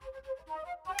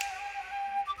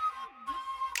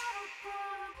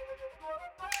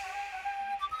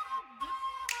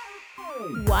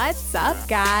What's up,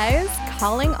 guys?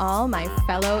 Calling all my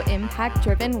fellow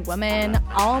impact-driven women,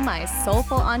 all my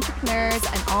soulful entrepreneurs,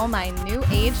 and all my new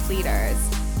age leaders.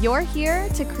 You're here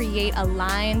to create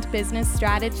aligned business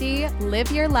strategy, live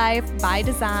your life by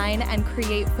design, and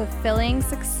create fulfilling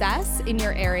success in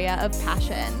your area of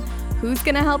passion. Who's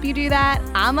gonna help you do that?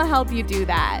 I'ma help you do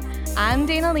that. I'm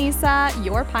Dana Lisa,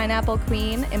 your pineapple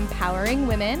queen, empowering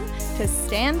women to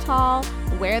stand tall,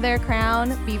 wear their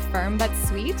crown, be firm but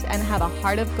sweet, and have a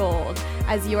heart of gold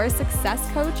as your success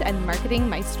coach and marketing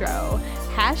maestro.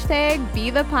 Hashtag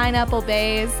be the pineapple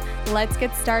bays. Let's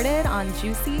get started on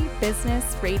Juicy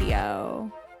Business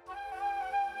Radio.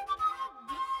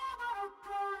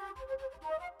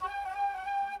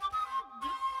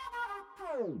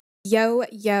 Yo,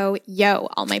 yo, yo,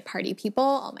 all my party people,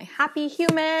 all my happy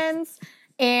humans,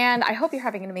 and I hope you're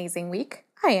having an amazing week.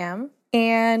 I am,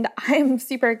 and I'm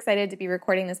super excited to be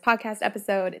recording this podcast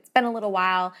episode. It's been a little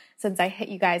while since I hit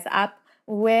you guys up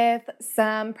with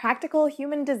some practical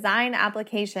human design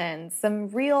applications, some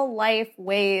real life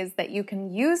ways that you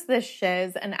can use this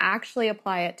shiz and actually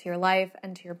apply it to your life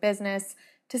and to your business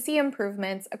to see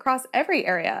improvements across every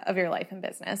area of your life and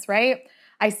business, right?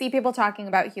 I see people talking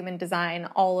about human design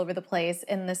all over the place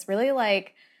in this really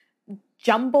like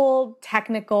jumbled,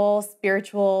 technical,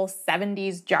 spiritual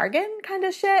 70s jargon kind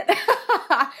of shit.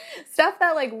 Stuff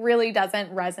that like really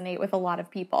doesn't resonate with a lot of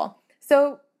people.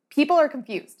 So people are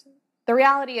confused. The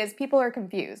reality is people are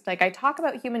confused. Like I talk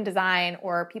about human design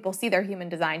or people see their human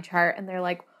design chart and they're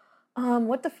like,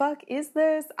 what the fuck is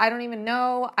this? I don't even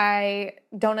know. I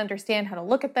don't understand how to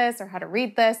look at this or how to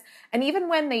read this. And even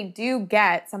when they do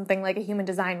get something like a human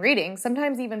design reading,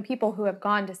 sometimes even people who have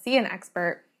gone to see an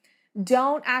expert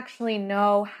don't actually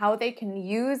know how they can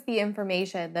use the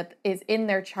information that is in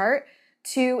their chart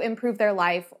to improve their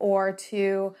life or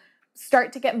to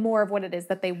start to get more of what it is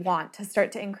that they want, to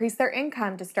start to increase their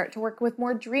income, to start to work with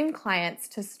more dream clients,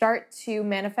 to start to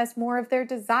manifest more of their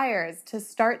desires, to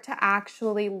start to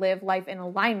actually live life in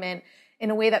alignment in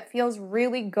a way that feels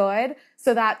really good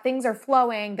so that things are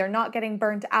flowing, they're not getting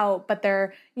burnt out, but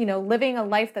they're, living a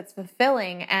life that's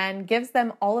fulfilling and gives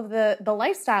them all of the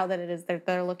lifestyle that it is that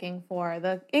they're looking for,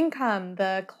 the income,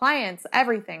 the clients,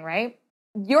 everything, right?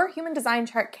 Your human design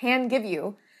chart can give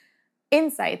you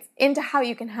insights into how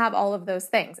you can have all of those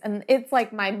things. And it's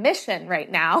like my mission right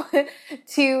now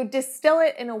to distill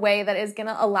it in a way that is going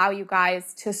to allow you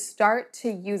guys to start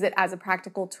to use it as a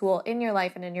practical tool in your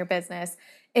life and in your business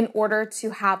in order to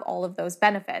have all of those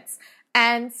benefits.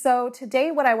 And so today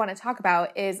what I want to talk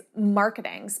about is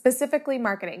marketing, specifically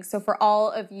marketing. So for all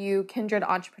of you kindred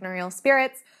entrepreneurial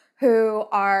spirits who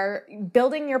are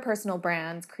building your personal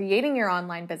brands, creating your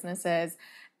online businesses,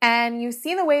 and you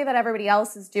see the way that everybody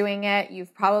else is doing it,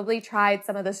 you've probably tried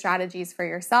some of the strategies for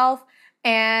yourself,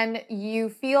 and you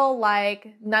feel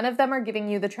like none of them are giving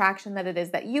you the traction that it is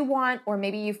that you want, or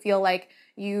maybe you feel like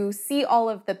you see all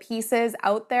of the pieces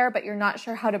out there, but you're not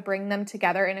sure how to bring them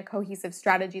together in a cohesive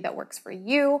strategy that works for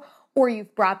you, or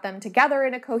you've brought them together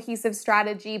in a cohesive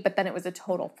strategy, but then it was a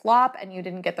total flop and you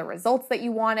didn't get the results that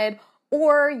you wanted,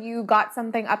 or you got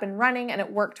something up and running and it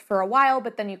worked for a while,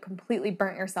 but then you completely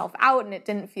burnt yourself out and it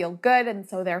didn't feel good, and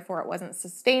so therefore it wasn't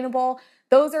sustainable.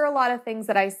 Those are a lot of things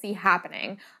that I see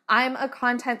happening. I'm a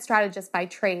content strategist by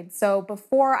trade, so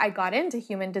before I got into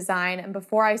human design and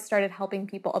before I started helping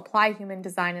people apply human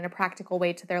design in a practical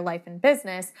way to their life and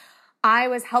business, I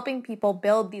was helping people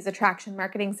build these attraction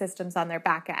marketing systems on their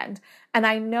back end. And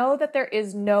I know that there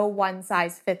is no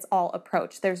one-size-fits-all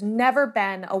approach. There's never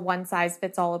been a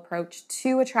one-size-fits-all approach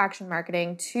to attraction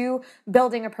marketing, to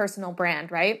building a personal brand,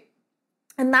 right?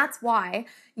 And that's why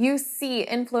you see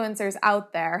influencers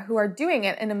out there who are doing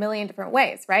it in a million different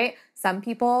ways, right? Some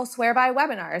people swear by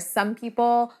webinars. Some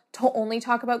people only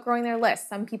talk about growing their list.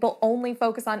 Some people only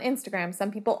focus on Instagram.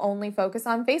 Some people only focus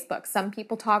on Facebook. Some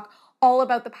people talk all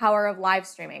about the power of live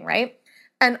streaming, right?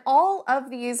 And all of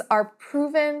these are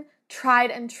proven,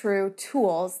 tried and true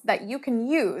tools that you can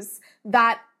use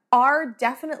that are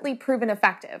definitely proven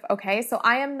effective, okay? So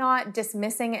I am not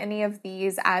dismissing any of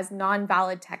these as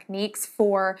non-valid techniques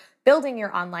for building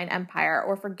your online empire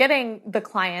or for getting the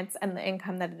clients and the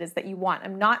income that it is that you want.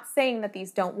 I'm not saying that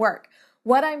these don't work.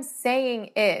 What I'm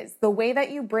saying is the way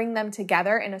that you bring them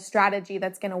together in a strategy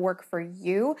that's going to work for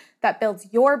you, that builds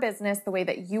your business the way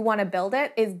that you want to build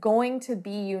it, is going to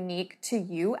be unique to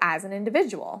you as an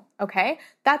individual, okay?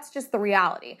 That's just the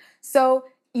reality. So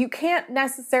you just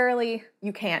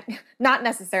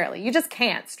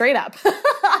can't, straight up.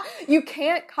 You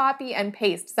can't copy and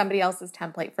paste somebody else's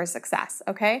template for success,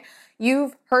 okay?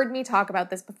 You've heard me talk about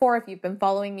this before if you've been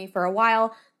following me for a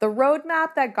while. The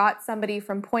roadmap that got somebody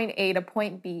from point A to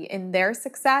point B in their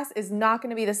success is not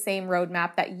going to be the same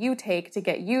roadmap that you take to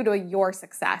get you to your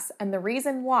success. And the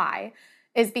reason why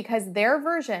is because their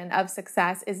version of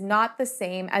success is not the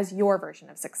same as your version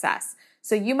of success.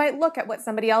 So you might look at what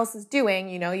somebody else is doing.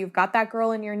 You know, you've got that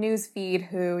girl in your news feed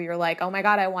who you're like, oh my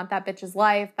God, I want that bitch's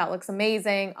life. That looks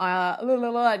amazing.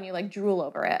 And you like drool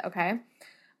over it, okay?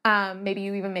 Maybe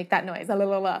you even make that noise.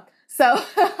 So,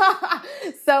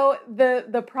 so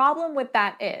the problem with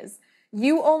that is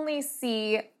you only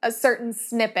see a certain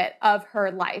snippet of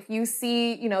her life. You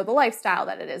see, you know, the lifestyle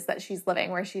that it is that she's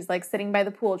living, where she's like sitting by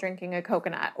the pool drinking a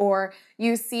coconut, or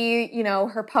you see, you know,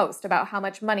 her post about how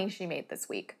much money she made this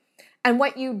week. And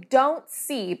what you don't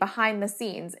see behind the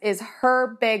scenes is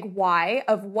her big why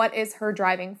of what is her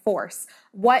driving force.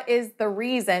 What is the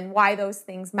reason why those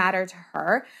things matter to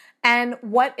her? And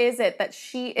what is it that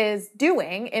she is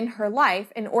doing in her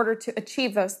life in order to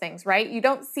achieve those things, right? You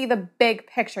don't see the big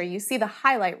picture. You see the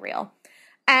highlight reel.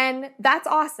 And that's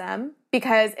awesome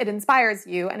because it inspires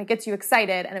you and it gets you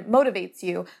excited and it motivates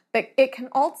you. But it can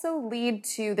also lead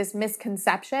to this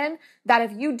misconception that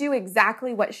if you do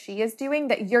exactly what she is doing,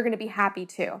 that you're going to be happy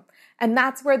too. And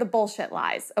that's where the bullshit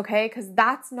lies, okay? Because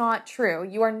that's not true.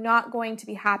 You are not going to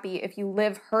be happy if you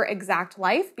live her exact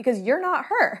life because you're not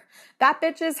her. That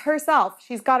bitch is herself.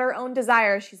 She's got her own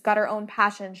desires. She's got her own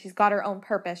passion. She's got her own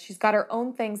purpose. She's got her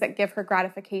own things that give her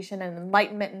gratification and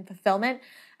enlightenment and fulfillment.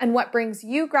 And what brings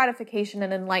you gratification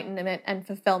and enlightenment and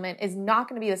fulfillment is not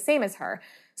going to be the same as her.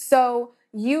 So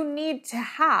you need to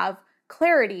have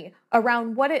clarity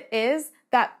around what it is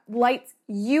that lights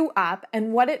you up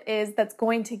and what it is that's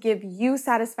going to give you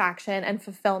satisfaction and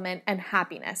fulfillment and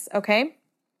happiness, okay?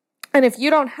 And if you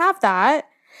don't have that,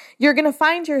 you're going to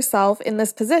find yourself in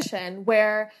this position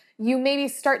where you maybe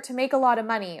start to make a lot of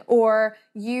money, or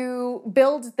you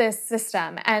build this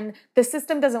system and the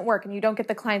system doesn't work and you don't get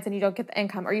the clients and you don't get the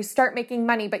income, or you start making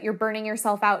money but you're burning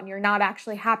yourself out and you're not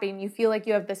actually happy and you feel like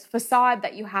you have this facade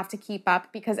that you have to keep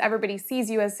up because everybody sees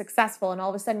you as successful, and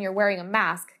all of a sudden you're wearing a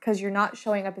mask because you're not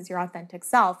showing up as your authentic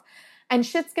self, and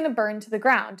shit's going to burn to the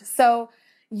ground. So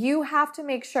you have to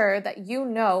make sure that you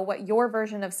know what your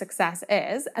version of success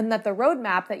is and that the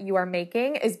roadmap that you are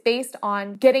making is based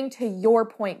on getting to your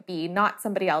point B, not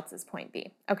somebody else's point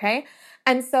B, okay?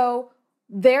 And so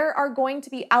there are going to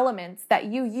be elements that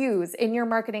you use in your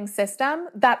marketing system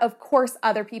that, of course,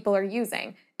 other people are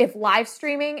using. If live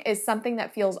streaming is something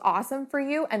that feels awesome for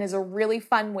you and is a really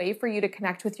fun way for you to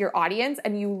connect with your audience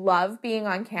and you love being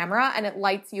on camera and it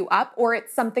lights you up, or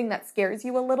it's something that scares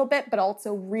you a little bit but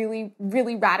also really,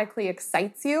 really radically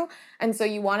excites you, and so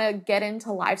you want to get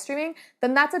into live streaming,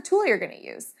 then that's a tool you're going to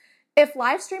use. If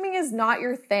live streaming is not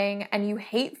your thing and you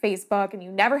hate Facebook and you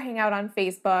never hang out on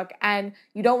Facebook and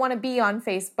you don't want to be on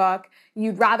Facebook,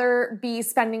 you'd rather be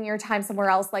spending your time somewhere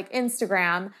else like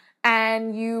Instagram,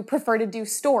 and you prefer to do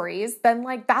stories, then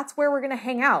like that's where we're going to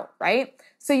hang out, right?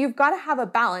 So you've got to have a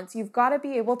balance. You've got to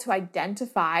be able to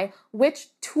identify which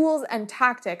tools and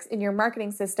tactics in your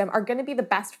marketing system are going to be the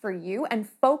best for you and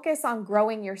focus on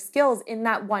growing your skills in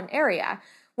that one area.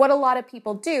 What a lot of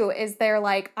people do is they're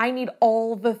like, I need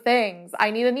all the things.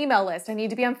 I need an email list. I need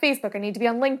to be on Facebook. I need to be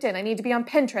on LinkedIn. I need to be on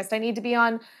Pinterest. I need to be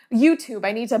on YouTube.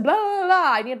 I need to blah, blah,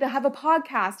 blah. I need to have a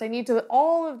podcast. I need to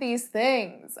all of these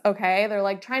things, okay? They're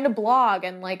like trying to blog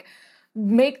and like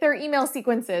make their email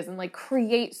sequences and like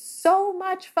create so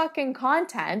much fucking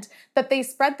content that they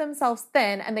spread themselves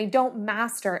thin and they don't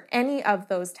master any of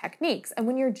those techniques. And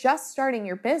when you're just starting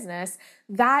your business,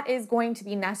 that is going to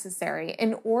be necessary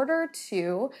in order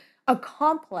to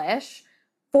accomplish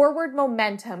forward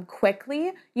momentum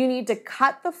quickly. You need to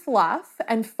cut the fluff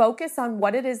and focus on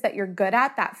what it is that you're good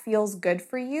at that feels good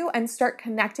for you and start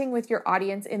connecting with your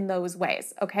audience in those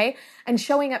ways, okay? And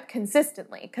showing up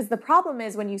consistently, because the problem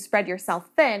is when you spread yourself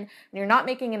thin and you're not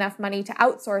making enough money to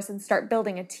outsource and start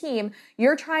building a team,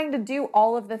 you're trying to do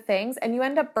all of the things and you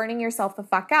end up burning yourself the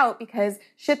fuck out because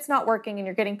shit's not working and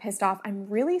you're getting pissed off. I'm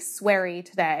really sweary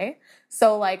today.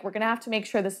 So like, we're going to have to make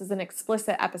sure this is an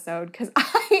explicit episode because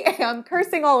I am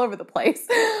cursing all over the place.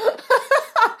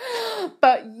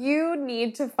 But you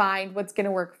need to find what's going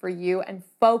to work for you and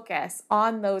focus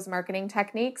on those marketing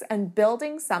techniques and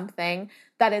building something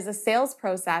that is a sales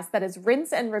process that is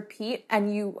rinse and repeat,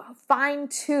 and you fine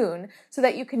tune so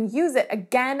that you can use it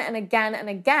again and again and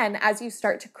again as you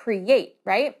start to create,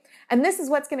 right? And this is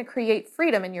what's going to create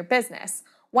freedom in your business.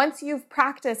 once you've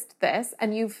practiced this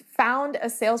and you've found a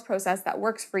sales process that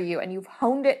works for you and you've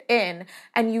honed it in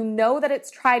and you know that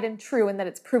it's tried and true and that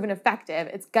it's proven effective,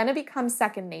 it's going to become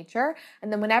second nature.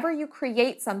 And then whenever you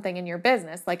create something in your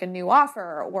business, like a new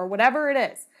offer or whatever it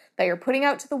is that you're putting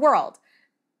out to the world,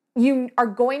 you are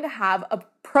going to have a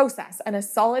process and a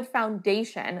solid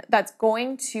foundation that's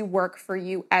going to work for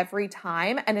you every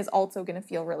time and is also going to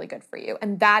feel really good for you.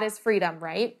 And that is freedom,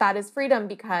 right? That is freedom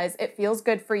because it feels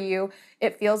good for you.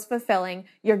 It feels fulfilling.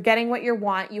 You're getting what you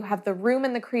want. You have the room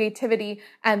and the creativity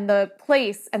and the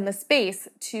place and the space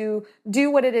to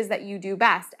do what it is that you do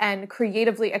best and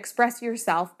creatively express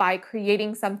yourself by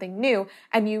creating something new.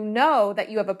 And you know that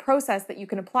you have a process that you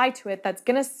can apply to it that's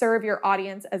going to serve your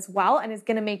audience as well and is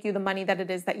going to make you the money that it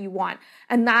is that you want.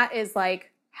 And that is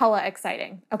like hella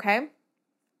exciting, okay?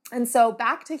 And so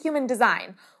back to human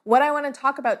design. What I want to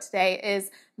talk about today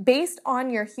is based on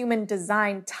your human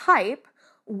design type,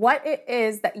 what it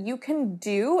is that you can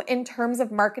do in terms of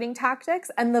marketing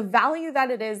tactics and the value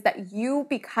that it is that you,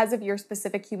 because of your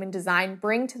specific human design,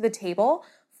 bring to the table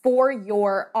for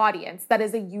your audience that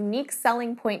is a unique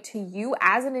selling point to you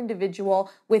as an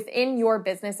individual within your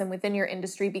business and within your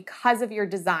industry because of your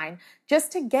design,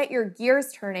 just to get your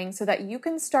gears turning so that you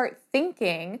can start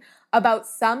thinking about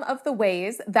some of the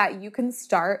ways that you can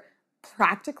start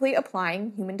practically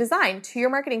applying human design to your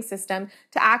marketing system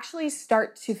to actually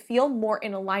start to feel more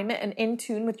in alignment and in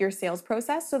tune with your sales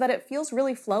process so that it feels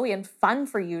really flowy and fun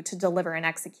for you to deliver and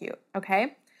execute,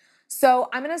 okay? So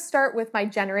I'm going to start with my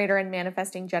generator and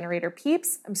manifesting generator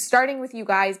peeps. I'm starting with you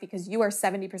guys because you are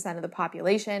 70% of the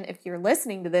population. If you're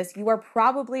listening to this, you are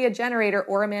probably a generator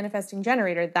or a manifesting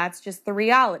generator. That's just the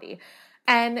reality.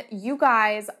 And you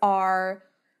guys are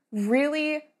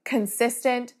really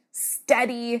consistent,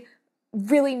 steady,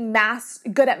 really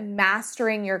good at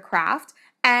mastering your craft,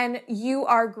 and you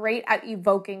are great at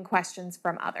evoking questions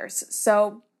from others.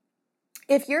 So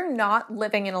if you're not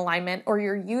living in alignment or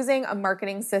you're using a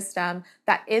marketing system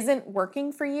that isn't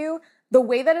working for you, the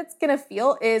way that it's going to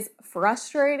feel is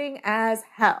frustrating as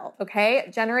hell, okay?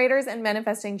 Generators and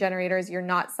manifesting generators, your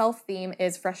not self theme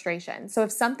is frustration. So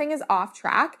if something is off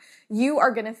track, you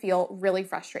are going to feel really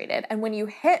frustrated. And when you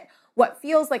hit what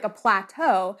feels like a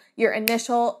plateau, your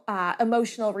initial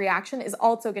emotional reaction is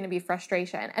also going to be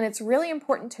frustration. And it's really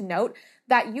important to note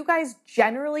that you guys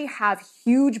generally have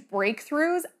huge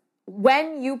breakthroughs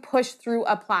when you push through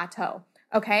a plateau,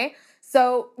 okay?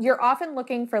 So you're often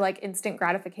looking for like instant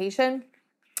gratification,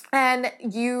 and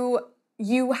you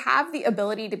have the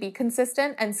ability to be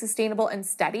consistent and sustainable and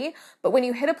steady, but when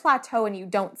you hit a plateau and you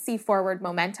don't see forward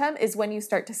momentum is when you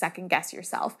start to second guess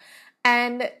yourself.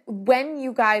 And when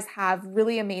you guys have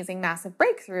really amazing, massive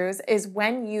breakthroughs is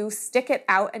when you stick it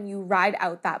out and you ride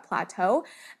out that plateau.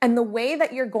 And the way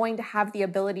that you're going to have the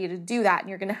ability to do that and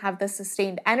you're going to have the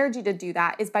sustained energy to do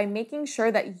that is by making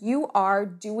sure that you are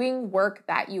doing work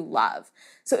that you love.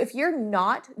 So if you're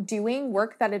not doing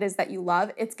work that it is that you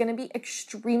love, it's going to be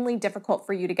extremely difficult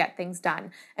for you to get things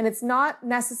done. And it's not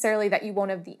necessarily that you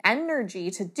won't have the energy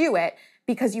to do it,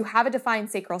 because you have a defined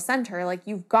sacral center, like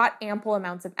you've got ample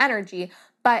amounts of energy.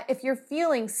 But if you're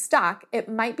feeling stuck, it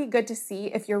might be good to see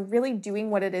if you're really doing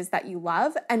what it is that you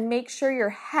love and make sure your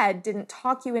head didn't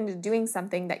talk you into doing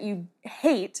something that you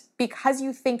hate because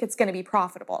you think it's going to be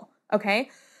profitable, okay?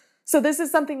 So this is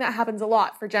something that happens a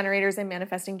lot for generators and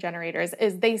manifesting generators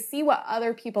is they see what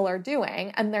other people are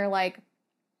doing and they're like,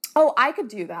 oh, I could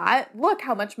do that. Look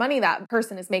how much money that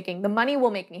person is making. The money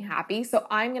will make me happy, so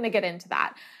I'm going to get into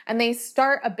that. And they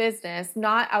start a business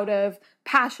not out of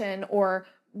passion or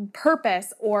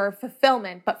purpose or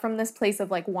fulfillment, but from this place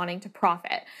of like wanting to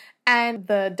profit. And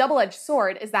the double-edged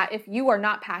sword is that if you are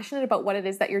not passionate about what it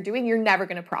is that you're doing, you're never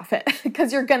going to profit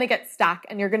because you're going to get stuck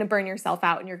and you're going to burn yourself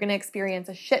out and you're going to experience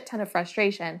a shit ton of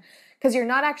frustration because you're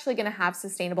not actually going to have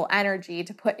sustainable energy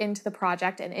to put into the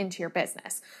project and into your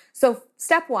business. So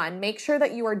step one, make sure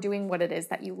that you are doing what it is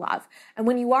that you love. And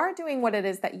when you are doing what it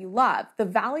is that you love, the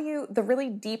value, the really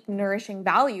deep, nourishing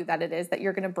value that it is that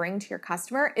you're going to bring to your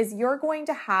customer is you're going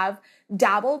to have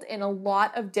dabbled in a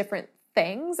lot of different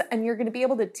things and you're going to be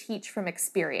able to teach from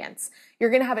experience. You're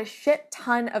going to have a shit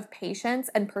ton of patience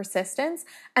and persistence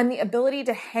and the ability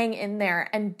to hang in there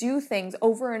and do things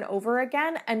over and over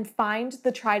again and find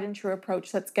the tried and true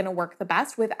approach that's going to work the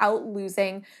best without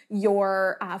losing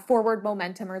your forward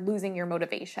momentum or losing your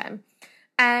motivation.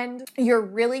 And you're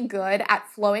really good at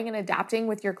flowing and adapting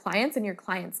with your clients and your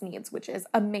clients' needs, which is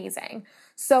amazing.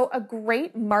 So a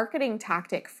great marketing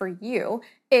tactic for you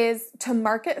is to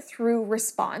market through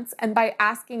response and by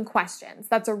asking questions.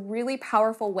 That's a really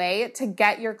powerful way to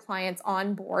get your clients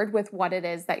on board with what it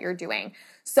is that you're doing.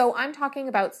 So I'm talking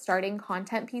about starting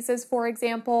content pieces, for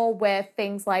example, with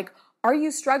things like, are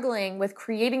you struggling with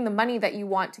creating the money that you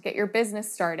want to get your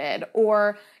business started?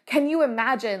 Or can you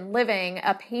imagine living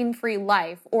a pain-free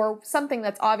life? Or something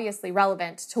that's obviously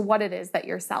relevant to what it is that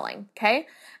you're selling, okay?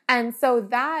 And so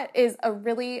that is a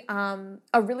really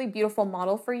beautiful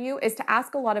model for you, is to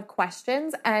ask a lot of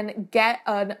questions and get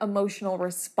an emotional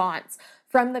response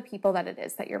from the people that it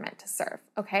is that you're meant to serve,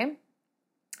 okay?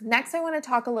 Next, I want to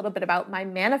talk a little bit about my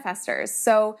manifestors.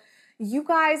 So you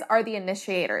guys are the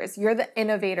initiators, you're the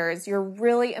innovators, you're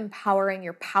really empowering,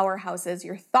 your powerhouses,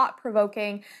 you're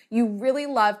thought-provoking, you really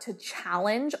love to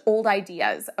challenge old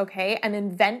ideas, okay, and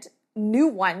invent new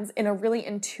ones in a really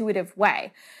intuitive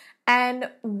way. And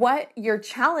what your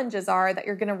challenges are that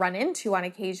you're going to run into on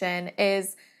occasion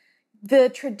is the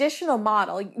traditional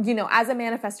model. As a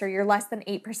manifestor, you're less than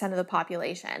 8% of the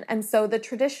population. And so the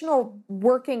traditional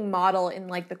working model in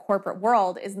like the corporate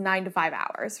world is 9 to 5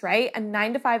 hours, right? And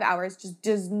 9 to 5 hours just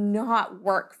does not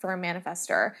work for a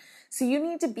manifestor. So you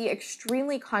need to be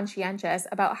extremely conscientious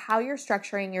about how you're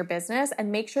structuring your business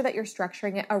and make sure that you're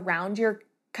structuring it around your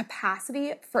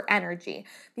capacity for energy,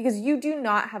 because you do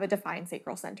not have a defined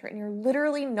sacral center and you're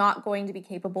literally not going to be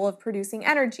capable of producing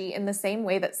energy in the same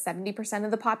way that 70%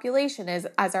 of the population is,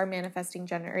 as our manifesting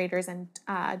generators and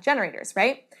generators,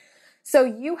 right? So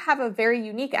you have a very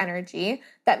unique energy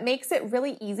that makes it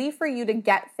really easy for you to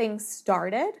get things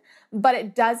started, but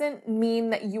it doesn't mean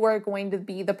that you are going to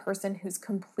be the person who's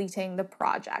completing the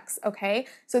projects, okay?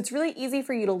 So it's really easy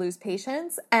for you to lose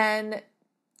patience, and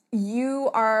you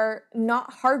are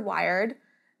not hardwired.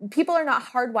 People are not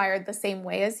hardwired the same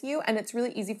way as you, and it's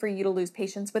really easy for you to lose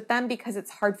patience with them because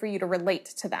it's hard for you to relate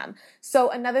to them. So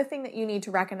another thing that you need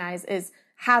to recognize is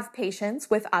have patience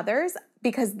with others,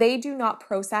 because they do not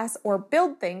process or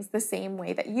build things the same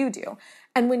way that you do.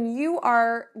 And when you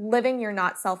are living your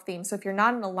not self theme, so if you're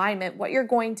not in alignment, what you're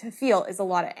going to feel is a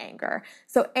lot of anger.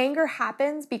 So anger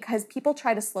happens because people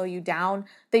try to slow you down.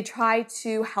 They try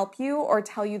to help you or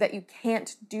tell you that you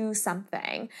can't do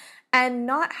something. And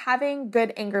not having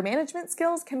good anger management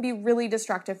skills can be really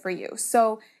destructive for you.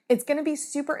 So it's going to be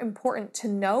super important to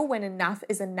know when enough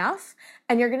is enough.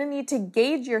 And you're going to need to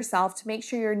gauge yourself to make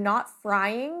sure you're not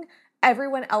frying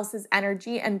everyone else's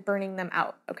energy and burning them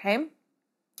out, okay?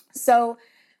 So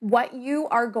what you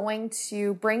are going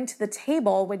to bring to the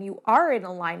table when you are in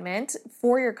alignment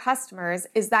for your customers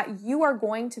is that you are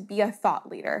going to be a thought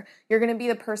leader. You're going to be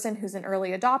the person who's an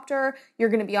early adopter. You're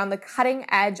going to be on the cutting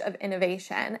edge of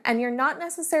innovation. And you're not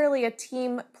necessarily a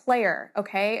team player,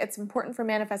 okay? It's important for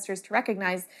manifestors to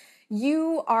recognize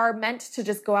you are meant to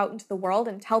just go out into the world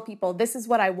and tell people, this is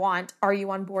what I want. Are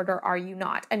you on board or are you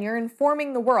not? And you're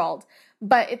informing the world,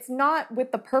 but it's not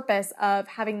with the purpose of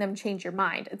having them change your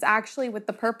mind. It's actually with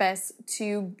the purpose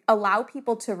to allow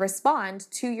people to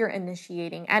respond to your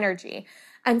initiating energy.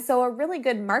 And so a really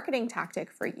good marketing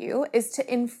tactic for you is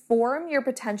to inform your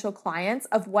potential clients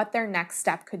of what their next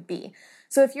step could be.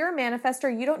 So if you're a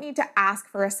manifestor, you don't need to ask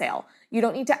for a sale. You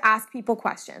don't need to ask people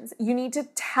questions. You need to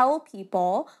tell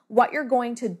people what you're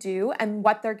going to do and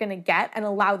what they're going to get and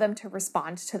allow them to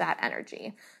respond to that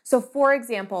energy. So for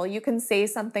example, you can say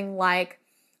something like,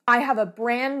 I have a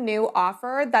brand new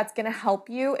offer that's going to help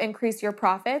you increase your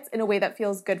profits in a way that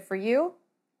feels good for you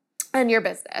and your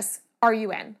business. Are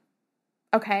you in?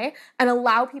 Okay, and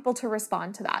allow people to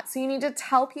respond to that. So you need to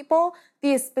tell people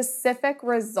the specific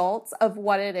results of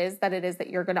what it is that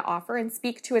you're going to offer and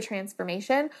speak to a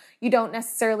transformation. You don't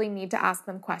necessarily need to ask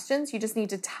them questions. You just need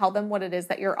to tell them what it is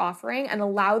that you're offering and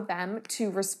allow them to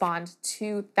respond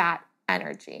to that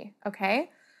energy, okay?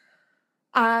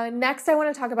 Next, I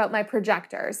want to talk about my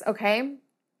projectors, okay?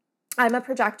 I'm a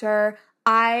projector.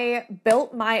 I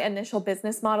built my initial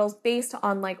business models based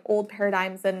on like old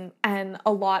paradigms and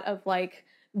a lot of like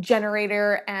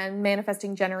generator and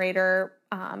manifesting generator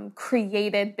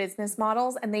created business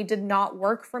models, and they did not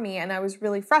work for me. And I was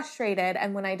really frustrated.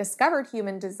 And when I discovered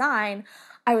human design,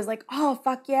 I was like, oh,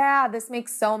 fuck yeah, this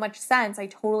makes so much sense. I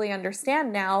totally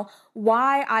understand now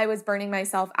why I was burning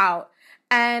myself out.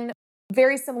 And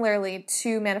very similarly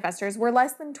to manifestors, we're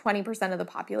less than 20% of the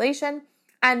population.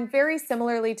 And very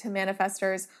similarly to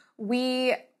manifestors,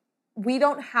 we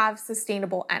don't have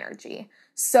sustainable energy.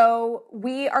 So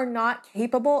we are not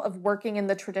capable of working in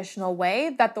the traditional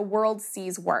way that the world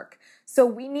sees work. So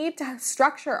we need to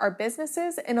structure our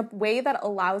businesses in a way that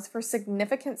allows for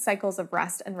significant cycles of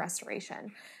rest and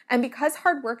restoration. And because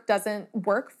hard work doesn't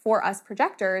work for us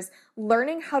projectors,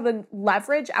 learning how to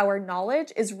leverage our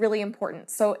knowledge is really important.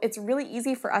 So it's really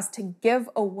easy for us to give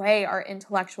away our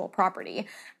intellectual property.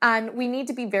 And we need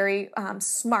to be very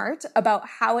smart about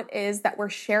how it is that we're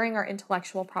sharing our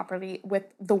intellectual property with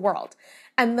the world.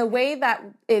 And the way that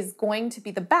is going to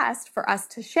be the best for us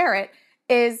to share it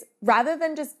is, rather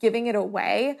than just giving it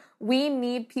away, we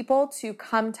need people to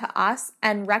come to us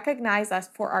and recognize us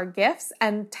for our gifts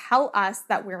and tell us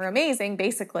that we're amazing,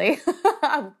 basically.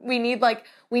 we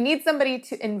need somebody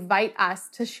to invite us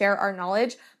to share our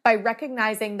knowledge by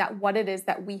recognizing that what it is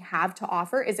that we have to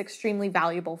offer is extremely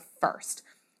valuable first.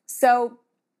 So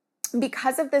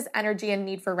because of this energy and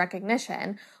need for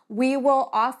recognition, we will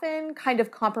often kind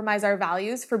of compromise our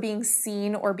values for being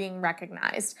seen or being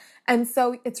recognized. And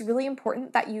so it's really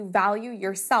important that you value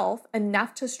yourself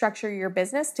enough to structure your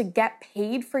business to get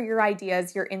paid for your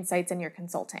ideas, your insights, and your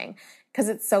consulting, because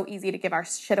it's so easy to give our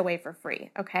shit away for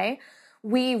free, okay?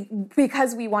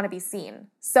 Because we want to be seen.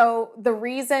 So the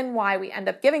reason why we end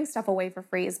up giving stuff away for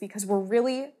free is because we're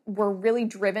really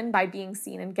driven by being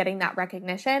seen and getting that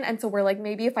recognition. And so we're like,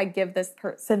 maybe if I give this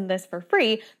person this for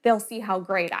free, they'll see how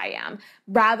great I am.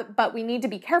 But we need to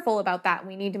be careful about that.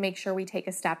 We need to make sure we take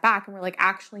a step back and we're like,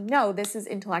 actually, no, this is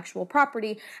intellectual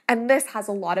property and this has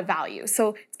a lot of value.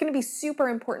 So it's going to be super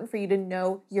important for you to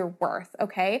know your worth,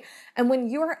 okay? And when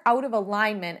you're out of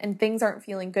alignment and things aren't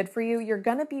feeling good for you, you're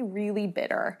going to be really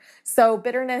bitter. So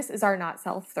bitterness is our not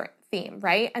self theme,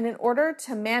 right? And in order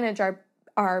to manage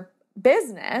our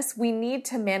business, we need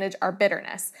to manage our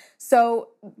bitterness. So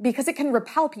because it can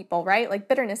repel people, right? Like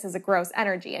bitterness is a gross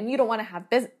energy and you don't want to have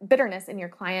bitterness in your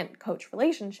client coach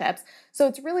relationships. So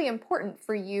it's really important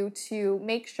for you to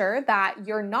make sure that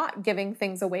you're not giving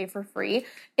things away for free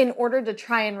in order to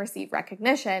try and receive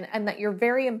recognition, and that you're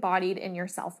very embodied in your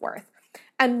self-worth.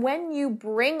 And when you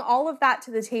bring all of that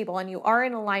to the table and you are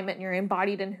in alignment and you're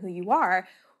embodied in who you are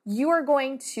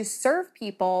going to serve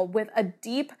people with a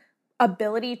deep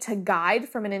ability to guide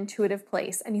from an intuitive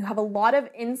place. And you have a lot of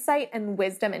insight and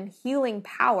wisdom and healing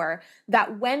power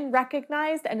that, when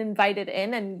recognized and invited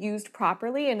in and used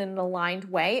properly in an aligned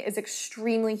way, is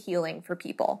extremely healing for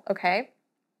people, okay?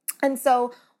 And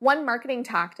so one marketing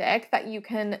tactic that you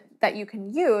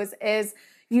can use is,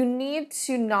 you need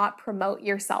to not promote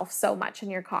yourself so much in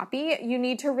your copy. You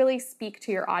need to really speak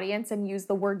to your audience and use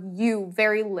the word you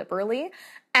very liberally.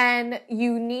 And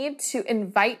you need to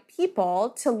invite people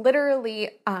to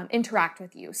literally interact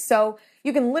with you. So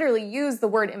you can literally use the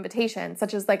word invitation,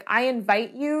 such as like, I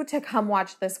invite you to come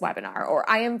watch this webinar, or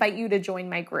I invite you to join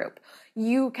my group.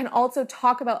 You can also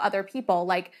talk about other people,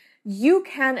 like, you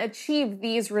can achieve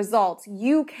these results.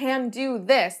 You can do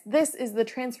this. This is the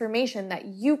transformation that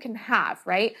you can have,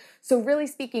 right? So really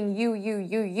speaking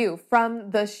you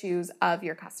from the shoes of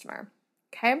your customer,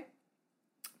 okay?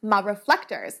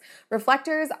 Reflectors.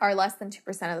 Reflectors are less than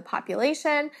 2% of the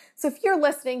population. So if you're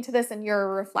listening to this and you're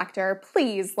a reflector,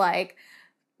 please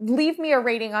leave me a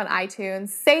rating on iTunes.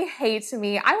 Say hey to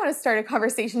me. I want to start a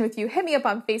conversation with you. Hit me up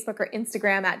on Facebook or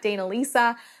Instagram at Dana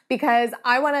Lisa, because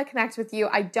I want to connect with you.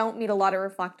 I don't meet a lot of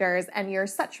reflectors, and you're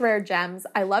such rare gems.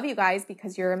 I love you guys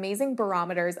because you're amazing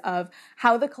barometers of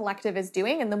how the collective is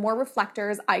doing. And the more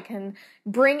reflectors I can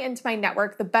bring into my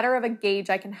network, the better of a gauge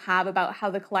I can have about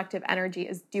how the collective energy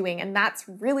is doing. And that's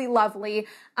really lovely.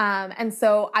 And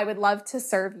so I would love to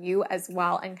serve you as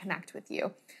well and connect with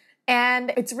you.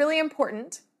 And it's really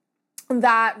important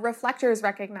that reflectors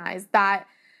recognize that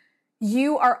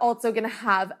you are also going to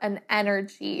have an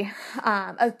energy,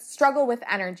 a struggle with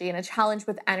energy and a challenge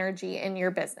with energy in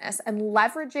your business. And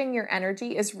leveraging your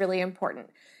energy is really important.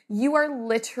 You are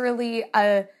literally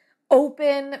a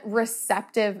open,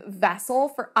 receptive vessel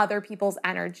for other people's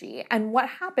energy. And what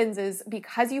happens is,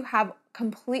 because you have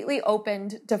completely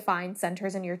opened, defined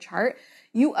centers in your chart,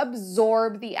 you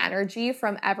absorb the energy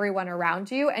from everyone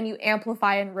around you and you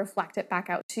amplify and reflect it back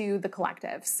out to the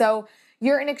collective. So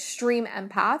you're an extreme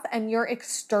empath, and your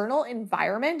external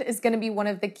environment is going to be one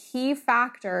of the key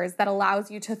factors that allows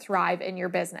you to thrive in your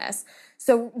business.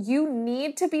 So you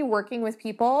need to be working with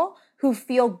people who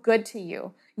feel good to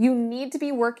you. You need to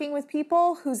be working with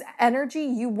people whose energy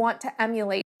you want to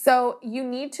emulate. So you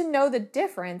need to know the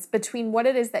difference between what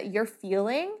it is that you're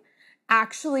feeling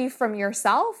actually from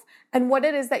yourself and what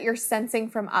it is that you're sensing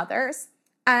from others,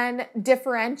 and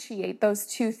differentiate those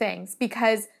two things,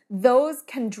 because those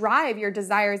can drive your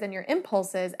desires and your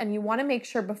impulses. And you want to make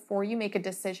sure before you make a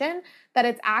decision that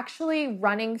it's actually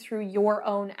running through your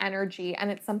own energy and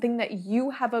it's something that you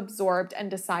have absorbed and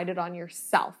decided on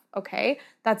yourself, okay?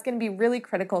 That's going to be really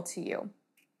critical to you.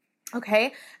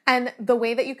 Okay. And the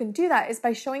way that you can do that is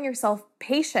by showing yourself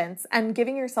patience and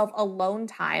giving yourself alone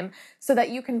time so that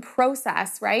you can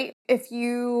process, right? If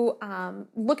you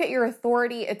look at your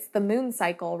authority, it's the moon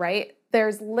cycle, right?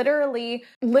 There's literally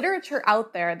literature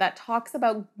out there that talks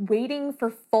about waiting for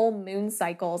full moon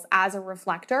cycles as a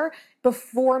reflector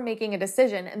before making a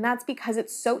decision. And that's because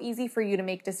it's so easy for you to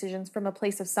make decisions from a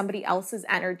place of somebody else's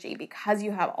energy because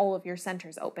you have all of your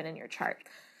centers open in your chart.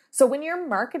 So when you're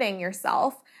marketing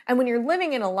yourself and when you're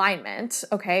living in alignment,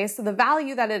 okay, so the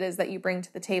value that it is that you bring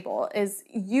to the table is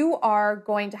you are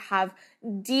going to have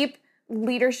deep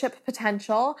leadership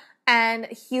potential and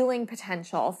healing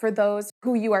potential for those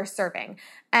who you are serving.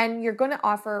 And you're going to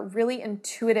offer really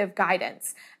intuitive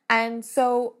guidance. And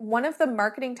so one of the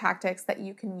marketing tactics that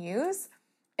you can use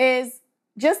is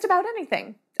just about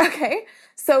anything. Okay,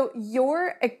 so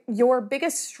your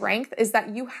biggest strength is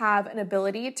that you have an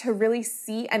ability to really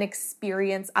see and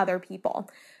experience other people.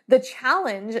 The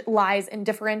challenge lies in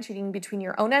differentiating between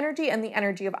your own energy and the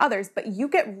energy of others, but you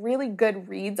get really good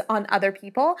reads on other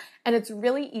people, and it's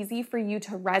really easy for you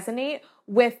to resonate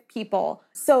with people.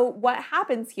 So what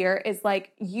happens here is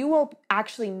like you will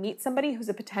actually meet somebody who's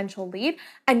a potential lead,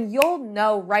 and you'll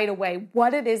know right away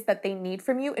what it is that they need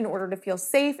from you in order to feel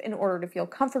safe, in order to feel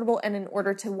comfortable, and in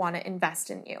order to want to invest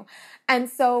in you. And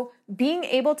so being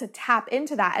able to tap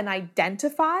into that and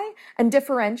identify and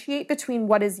differentiate between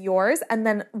what is yours and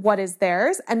then what is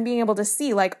theirs, and being able to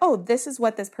see like, oh, this is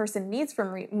what this person needs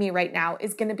from me right now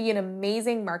is going to be an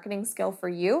amazing marketing skill for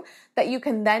you that you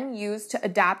can then use to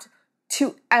adapt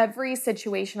to every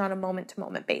situation on a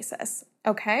moment-to-moment basis,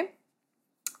 okay?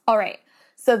 All right.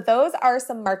 So those are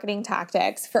some marketing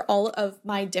tactics for all of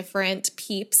my different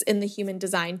peeps in the human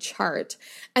design chart.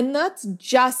 And that's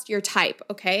just your type,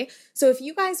 okay? So if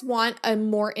you guys want a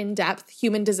more in-depth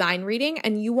human design reading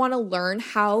and you want to learn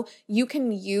how you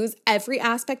can use every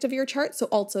aspect of your chart, so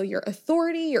also your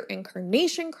authority, your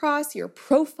incarnation cross, your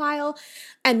profile,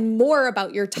 and more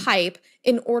about your type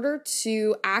in order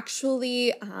to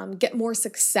actually get more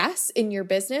success in your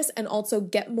business and also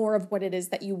get more of what it is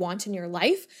that you want in your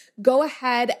life, go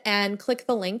ahead and click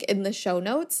the link in the show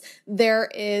notes. There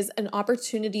is an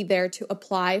opportunity there to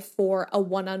apply for a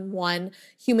one-on-one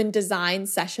human design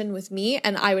session with me,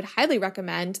 and I would highly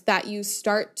recommend that you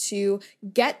start to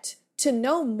get to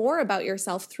know more about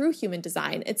yourself through human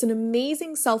design. It's an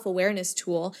amazing self-awareness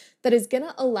tool that is going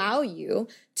to allow you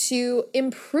to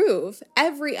improve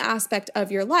every aspect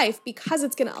of your life because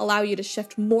it's going to allow you to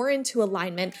shift more into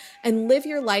alignment and live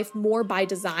your life more by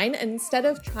design. And instead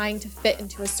of trying to fit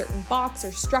into a certain box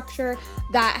or structure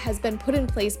that has been put in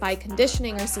place by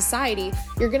conditioning or society,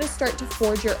 you're going to start to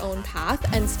forge your own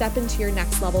path and step into your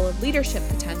next level of leadership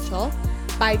potential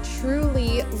by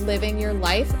truly living your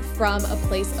life from a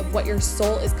place of what your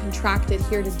soul is contracted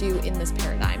here to do in this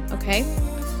paradigm, okay?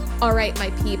 All right,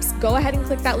 my peeps, go ahead and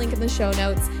click that link in the show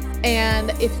notes. And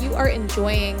if you are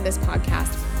enjoying this podcast,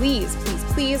 please, please,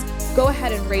 please go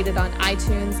ahead and rate it on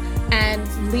iTunes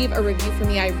and leave a review for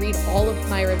me. I read all of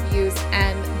my reviews,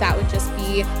 and that would just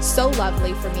be so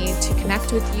lovely for me to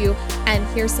connect with you and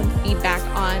hear some feedback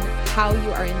on how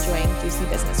you are enjoying Juicy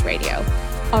Business Radio.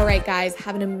 All right, guys,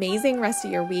 have an amazing rest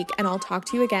of your week, and I'll talk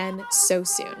to you again so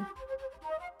soon.